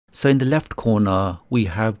So in the left corner, we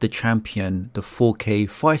have the champion, the 4K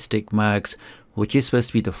Firestick Max, which is supposed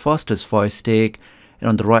to be the fastest Firestick. And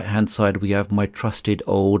on the right hand side, we have my trusted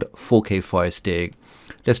old 4K Firestick.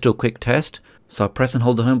 Let's do a quick test. So I press and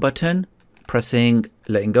hold the home button, pressing,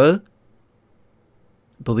 letting go.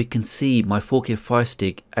 But we can see my 4K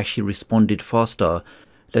Firestick actually responded faster.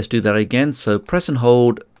 Let's do that again. So press and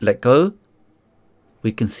hold, let go.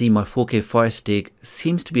 We can see my 4K Firestick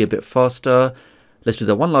seems to be a bit faster. Let's do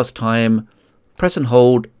that one last time. Press and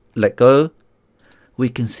hold, let go. We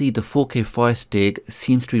can see the 4K Firestick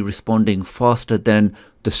seems to be responding faster than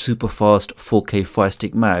the super fast 4K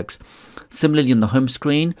Firestick Max. Similarly on the home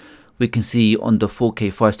screen, we can see on the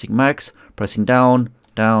 4K Firestick Max, pressing down,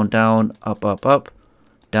 down, down, up, up, up,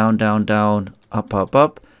 down, down, down, up, up,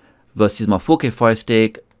 up, versus my 4K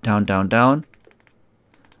Firestick, down, down, down.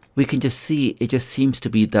 We can just see it just seems to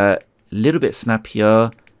be that little bit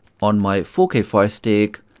snappier on my 4K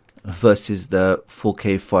Firestick versus the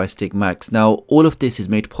 4K Firestick Max. Now, all of this is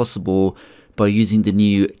made possible by using the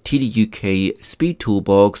new tdoctoruk speed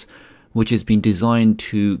toolbox, which has been designed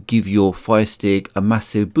to give your Firestick a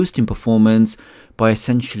massive boost in performance by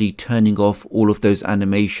essentially turning off all of those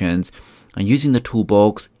animations. And using the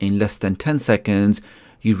toolbox in less than 10 seconds,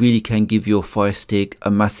 you really can give your Firestick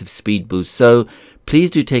a massive speed boost. So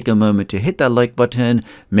please do take a moment to hit that like button,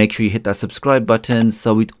 make sure you hit that subscribe button.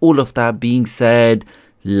 So with all of that being said,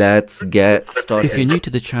 let's get started. If you're new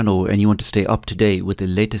to the channel and you want to stay up to date with the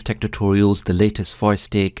latest tech tutorials, the latest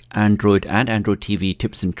Firestick, Android and Android TV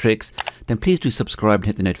tips and tricks, then please do subscribe and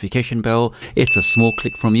hit the notification bell. It's a small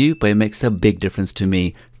click from you, but it makes a big difference to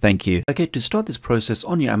me. Thank you. Okay, to start this process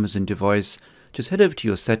on your Amazon device, just head over to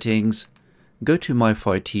your settings, go to My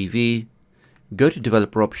Fire TV, go to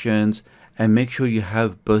developer options, and make sure you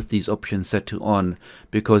have both these options set to on,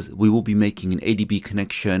 because we will be making an ADB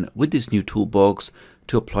connection with this new toolbox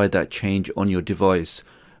to apply that change on your device.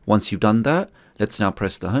 Once you've done that, let's now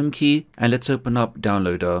press the home key and let's open up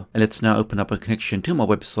Downloader. And let's now open up a connection to my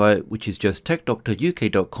website, which is just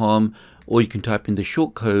tdoctoruk.com, or you can type in the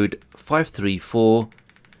short code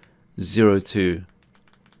 53402.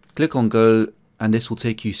 Click on go, and this will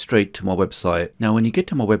take you straight to my website. Now, when you get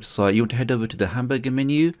to my website, you want to head over to the hamburger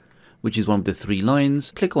menu, which is one of the 3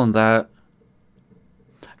 lines. Click on that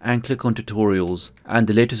and click on tutorials. And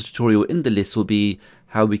the latest tutorial in the list will be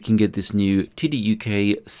how we can get this new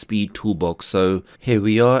tdoctoruk speed toolbox. So here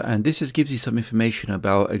we are, and this just gives you some information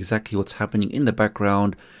about exactly what's happening in the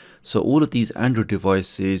background. So all of these Android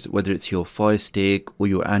devices, whether it's your Firestick or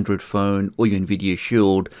your Android phone or your Nvidia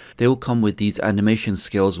Shield, they all come with these animation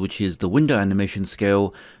scales, which is the window animation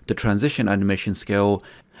scale, the transition animation scale,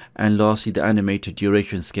 and lastly the animated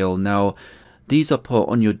duration scale. Now, these are put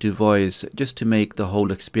on your device just to make the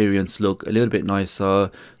whole experience look a little bit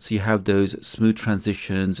nicer, so you have those smooth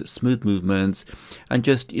transitions, smooth movements, and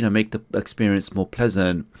just make the experience more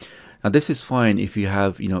pleasant. Now, this is fine if you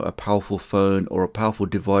have a powerful phone or a powerful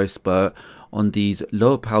device, but on these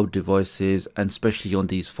lower powered devices, and especially on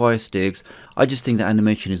these Fire Sticks, I just think the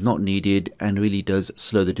animation is not needed and really does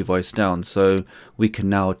slow the device down. So we can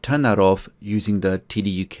now turn that off using the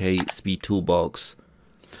tdoctoruk speed toolbox.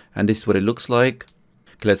 And this is what it looks like.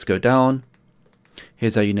 Okay, let's go down.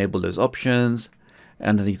 Here's how you enable those options.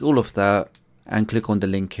 Underneath all of that, and click on the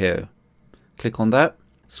link here. Click on that,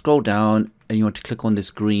 scroll down, and you want to click on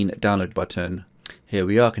this green download button. Here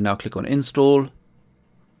we are. I can now click on install.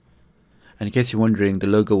 And in case you're wondering, the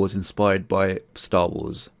logo was inspired by Star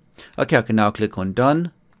Wars. Okay, I can now click on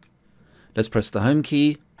done. Let's press the home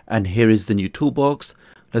key, and here is the new toolbox.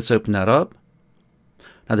 Let's open that up.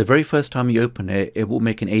 Now, the very first time you open it, it will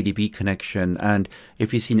make an ADB connection, and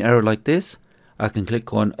if you see an error like this, I can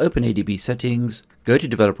click on open ADB settings, go to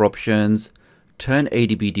developer options, turn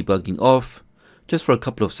ADB debugging off just for a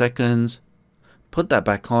couple of seconds, put that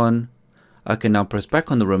back on. I can now press back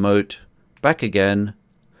on the remote, back again.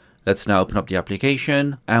 Let's now open up the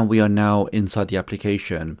application, and we are now inside the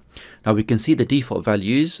application. Now we can see the default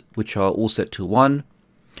values, which are all set to 1.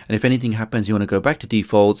 And if anything happens, you want to go back to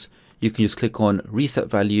defaults, you can just click on reset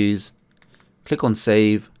values, click on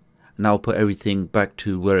save, and now put everything back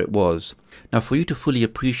to where it was. Now, for you to fully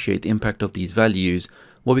appreciate the impact of these values,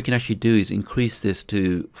 what we can actually do is increase this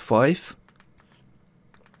to 5,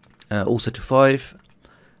 also to 5,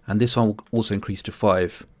 and this one will also increase to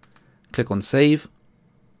 5. Click on save.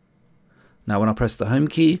 Now, when I press the home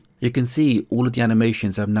key, you can see all of the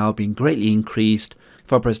animations have now been greatly increased.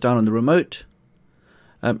 If I press down on the remote,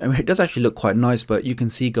 I mean, it does actually look quite nice, but you can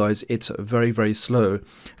see, guys, it's very, very slow.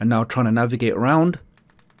 And now trying to navigate around,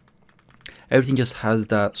 everything just has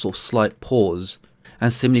that sort of slight pause.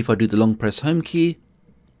 And similarly, if I do the long press home key,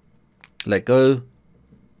 let go,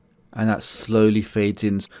 and that slowly fades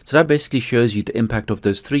in. So that basically shows you the impact of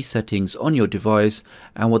those 3 settings on your device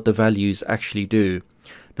and what the values actually do.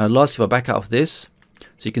 Now lastly, if I back out of this,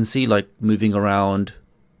 so you can see like moving around,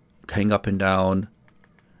 going up and down,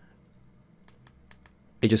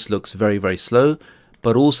 it just looks very, very slow.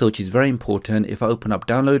 But also, which is very important, if I open up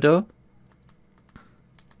Downloader,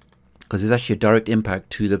 because there's actually a direct impact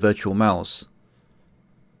to the virtual mouse.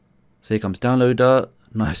 So here comes Downloader,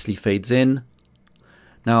 nicely fades in.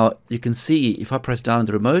 Now you can see if I press down on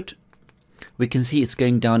the remote, we can see it's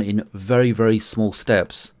going down in very, very small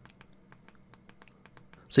steps.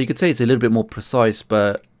 So you could say it's a little bit more precise,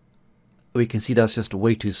 but we can see that's just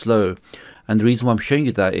way too slow. And the reason why I'm showing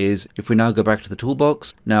you that is if we now go back to the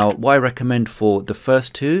toolbox. Now what I recommend for the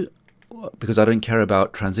first 2, because I don't care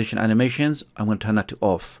about transition animations, I'm going to turn that to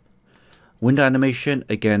off. Window animation,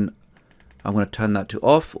 again, I'm going to turn that to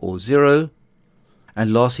off or 0.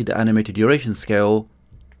 And lastly, the animated duration scale,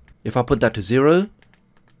 if I put that to 0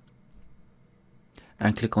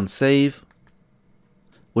 and click on save,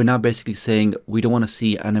 we're now basically saying we don't want to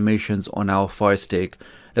see animations on our Firestick.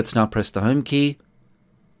 Let's now press the home key,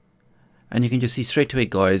 and you can just see straight away,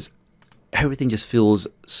 guys, everything just feels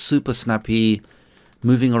super snappy,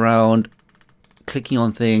 moving around, clicking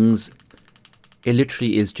on things. It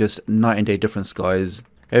literally is just night and day difference, guys.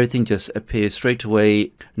 Everything just appears straight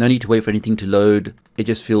away. No need to wait for anything to load. It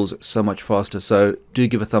just feels so much faster. So do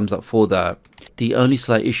give a thumbs up for that. The only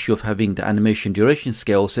slight issue of having the animation duration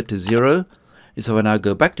scale set to 0 is if I now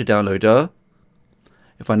go back to Downloader,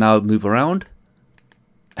 if I now move around,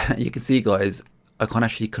 you can see, guys, I can't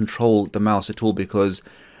actually control the mouse at all, because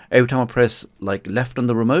every time I press like left on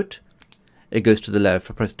the remote, it goes to the left.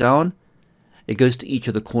 If I press down, it goes to each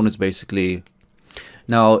of the corners basically.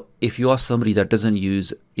 Now, if you are somebody that doesn't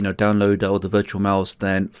use, Downloader or the virtual mouse,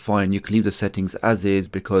 then fine, you can leave the settings as is,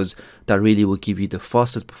 because that really will give you the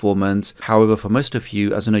fastest performance. However, for most of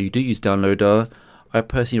you, as I know you do use Downloader, I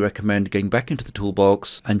personally recommend going back into the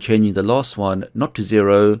toolbox and changing the last one, not to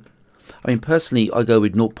 0. I mean, personally, I go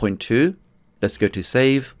with 0.2. Let's go to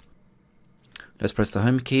save. Let's press the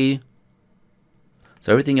home key.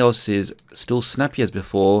 So everything else is still snappy as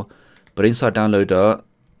before, but inside Downloader,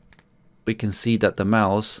 we can see that the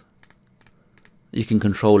mouse, you can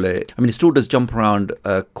control it. I mean, it still does jump around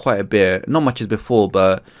quite a bit, not much as before,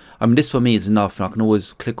 but I mean, this for me is enough, and I can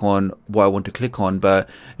always click on what I want to click on. But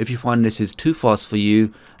if you find this is too fast for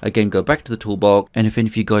you, again, go back to the toolbox. And if any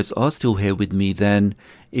of you guys are still here with me, then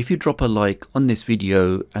if you drop a like on this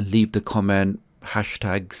video and leave the comment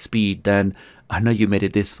 #speed, then I know you made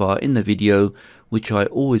it this far in the video, which I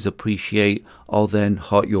always appreciate. I'll then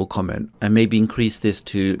heart your comment and maybe increase this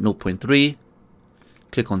to 0.3.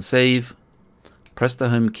 Click on save, press the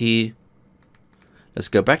home key. Let's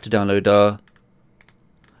go back to Downloader,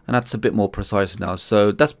 and that's a bit more precise now.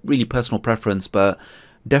 So that's really personal preference, but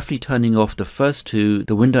definitely turning off the first 2,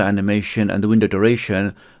 the window animation and the window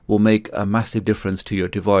duration, will make a massive difference to your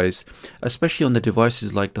device, especially on the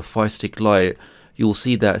devices like the Firestick Lite. You'll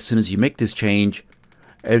see that as soon as you make this change,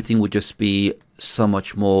 everything will just be so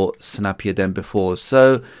much more snappier than before.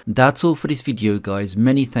 So that's all for this video, guys.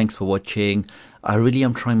 Many thanks for watching. I really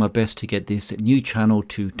am trying my best to get this new channel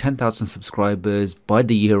to 10,000 subscribers by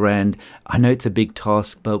the year end. I know it's a big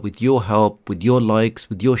task, but with your help, with your likes,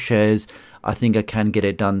 with your shares, I think I can get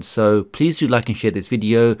it done. So please do like and share this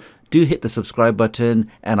video. Do hit the subscribe button,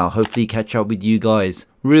 and I'll hopefully catch up with you guys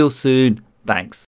real soon. Thanks.